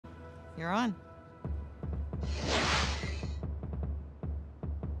You're on.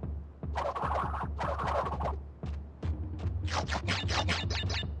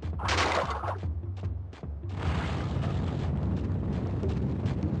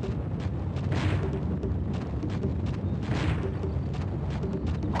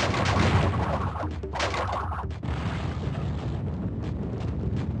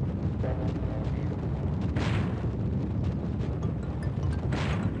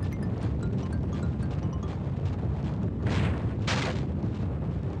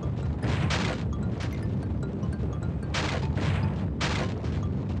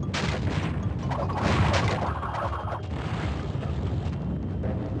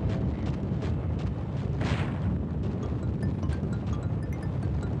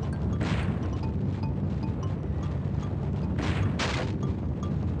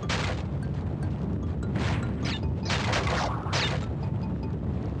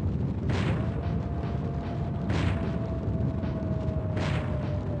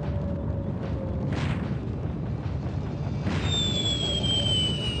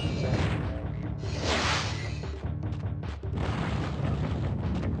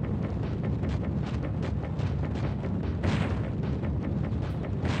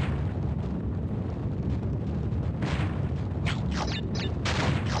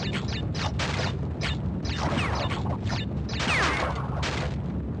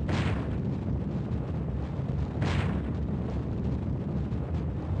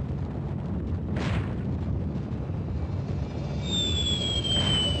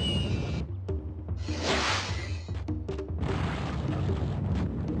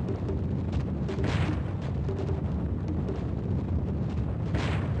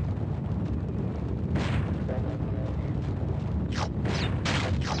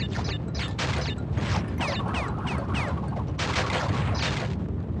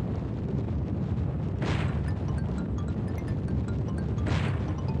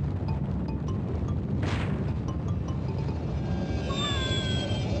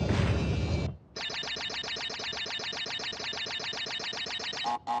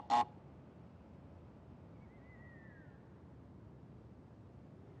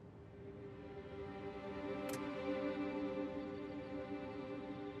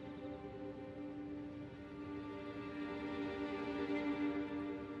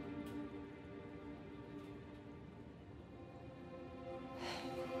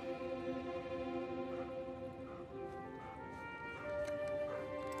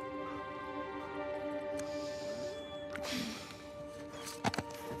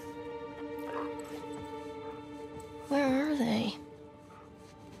 Where are they?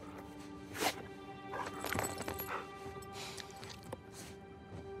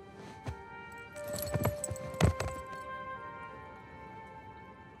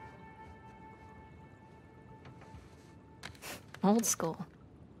 Old school.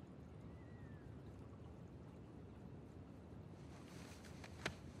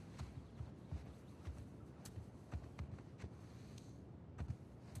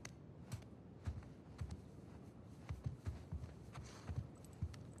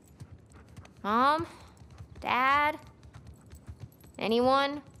 Mom? Dad?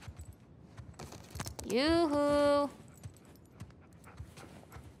 Anyone? Yoo-hoo!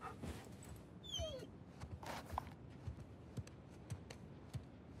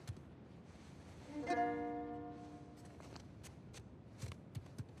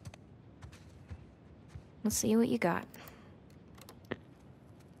 Let's see what you got.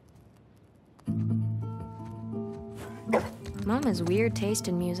 Mom has weird taste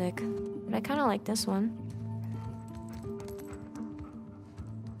in music, but I kind of like this one.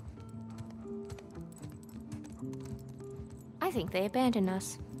 I think they abandoned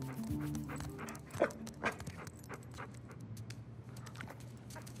us.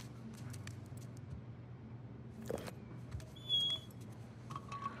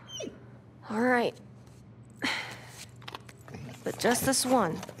 All right. But just this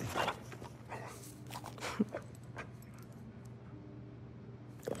one.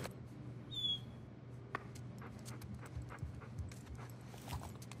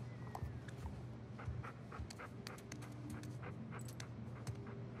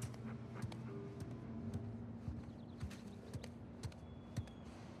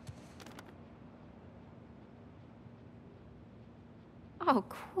 Oh,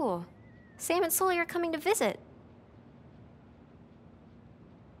 cool. Sam and Sully are coming to visit.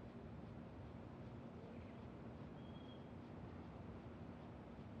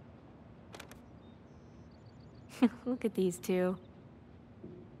 Look at these two.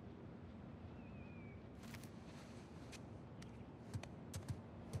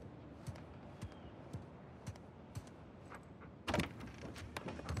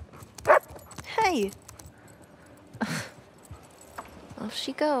 Why? Off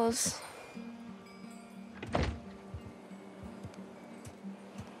she goes.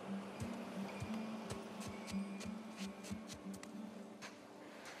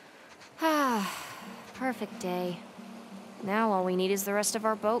 Ah, perfect day. Now all we need is the rest of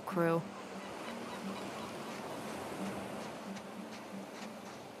our boat crew.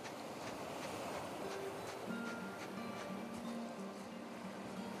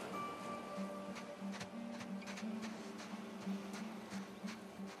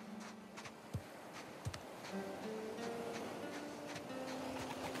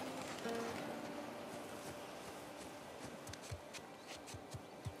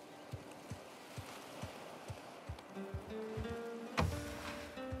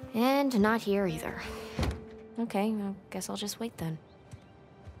 And not here either. Okay, I guess I'll just wait then.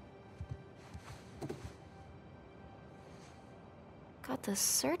 Got the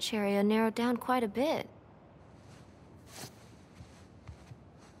search area narrowed down quite a bit.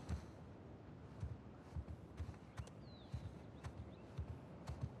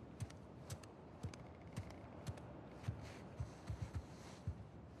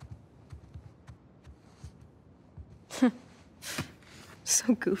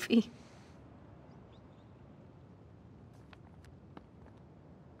 So goofy.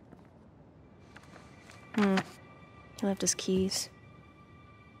 He left his keys.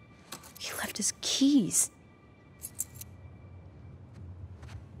 He left his keys.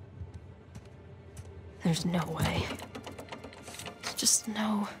 There's no way. There's just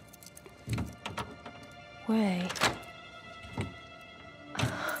no way.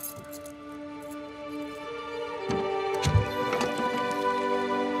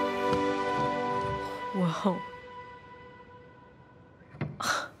 Whoa.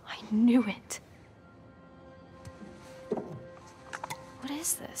 I knew it. What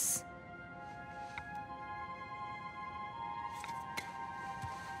is this?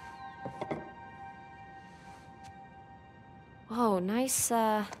 Whoa, nice,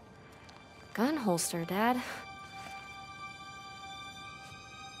 gun holster, Dad.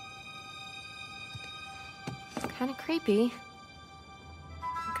 Kinda creepy.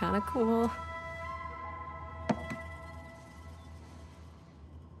 Kinda cool.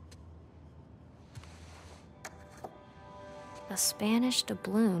 A Spanish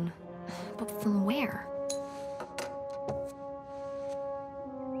doubloon. But from where?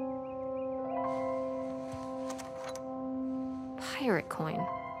 Pirate coin.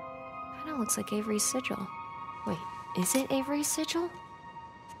 Kinda looks like Avery's sigil. Wait, is it Avery's sigil?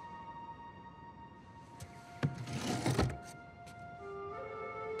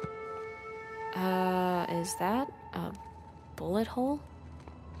 Is that a bullet hole?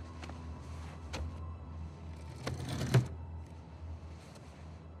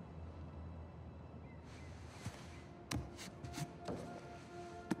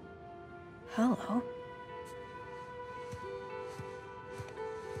 Hello.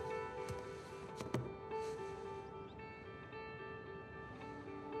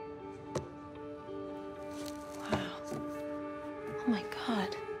 Wow. Oh my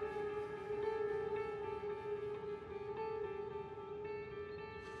God.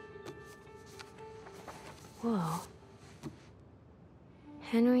 Whoa.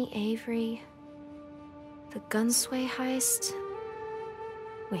 Henry Avery. The Gunsway heist.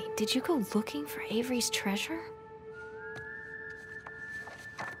 Wait, did you go looking for Avery's treasure?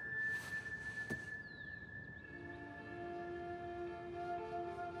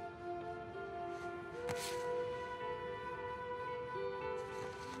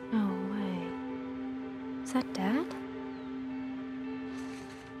 No way. Is that Dad?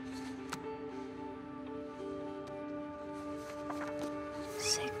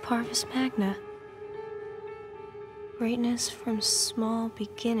 Sig Parvis Magna. Greatness from small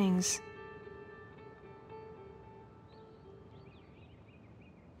beginnings.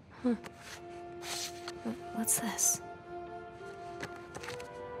 Huh. What's this?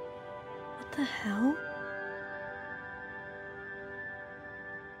 What the hell?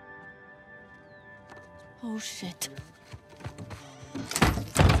 Oh shit.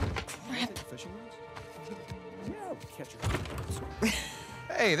 Crap.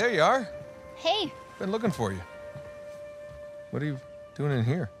 Hey, there you are. Hey. Been looking for you. What are you doing in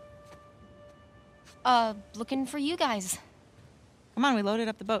here? Looking for you guys. Come on, we loaded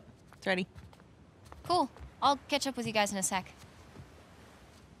up the boat. It's ready. Cool. I'll catch up with you guys in a sec.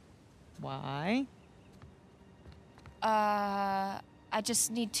 Why? I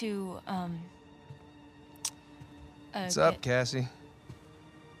just need to, What's up, Cassie?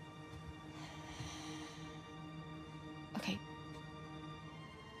 Okay.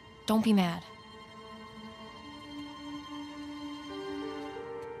 Don't be mad.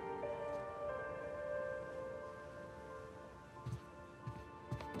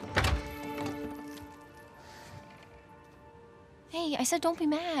 Hey, I said don't be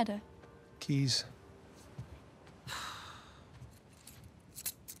mad. Keys.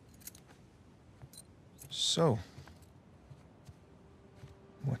 So,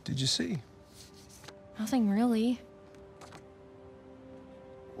 what did you see? Nothing really.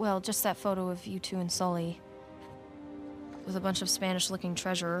 Well, just that photo of you two and Sully. With a bunch of Spanish-looking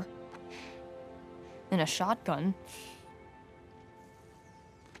treasure. And a shotgun.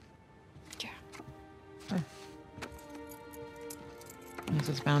 Yeah. This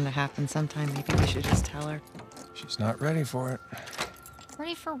was bound to happen sometime. Maybe we should just tell her. She's not ready for it.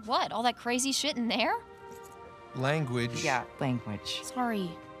 Ready for what? All that crazy shit in there? Language. Yeah, language. Sorry.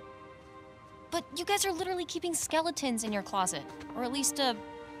 But you guys are literally keeping skeletons in your closet. Or at least a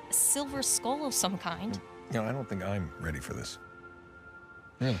silver skull of some kind. You know, I don't think I'm ready for this.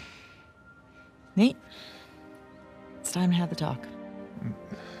 Really? Nate, it's time to have the talk.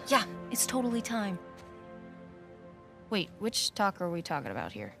 Yeah, it's totally time. Wait, which talk are we talking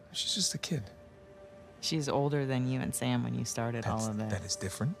about here? She's just a kid. She's older than you and Sam when you started all of this. That is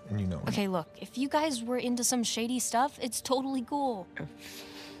different, and you know it. Okay, look, if you guys were into some shady stuff, it's totally cool.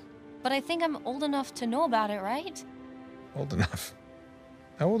 But I think I'm old enough to know about it, right? Old enough.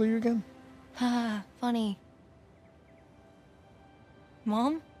 How old are you again? Haha, funny.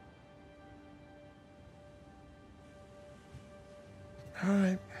 Mom? All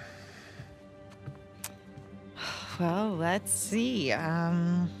right. Well, let's see.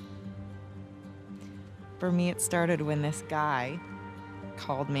 For me, it started when this guy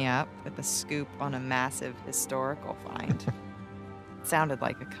called me up with a scoop on a massive historical find. It sounded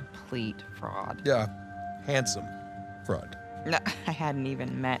like a complete fraud. Yeah, handsome fraud. No, I hadn't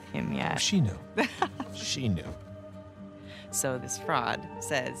even met him Oh, yet. she knew. She knew. So this fraud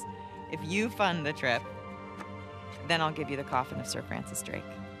says, if you fund the trip, then I'll give you the coffin of Sir Francis Drake.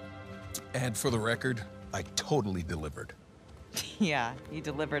 And for the record, I totally delivered. Yeah, you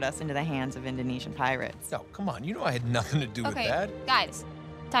delivered us into the hands of Indonesian pirates. No, come on. You know I had nothing to do with that. Guys,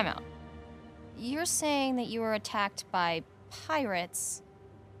 time out. You're saying that you were attacked by pirates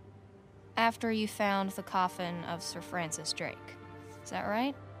after you found the coffin of Sir Francis Drake. Is that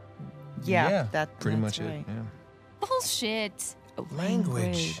right? Yeah, pretty that's much right. it. Yeah. Bullshit.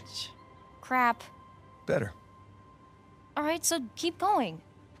 Language. Crap. Better. All right, so keep going.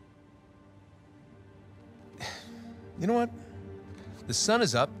 You know what? The sun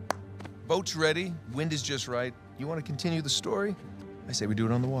is up. Boat's ready. Wind is just right. You want to continue the story? I say we do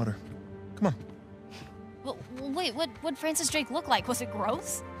it on the water. Come on. Well, wait, what'd Francis Drake look like? Was it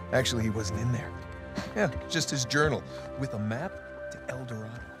gross? Actually, he wasn't in there. Yeah, just his journal with a map to El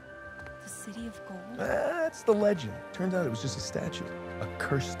Dorado. The City of Gold? That's the legend. Turns out it was just a statue. A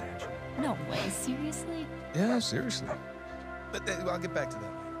cursed statue. No way, seriously? Yeah, seriously. But I'll get back to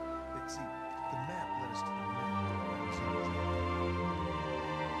that.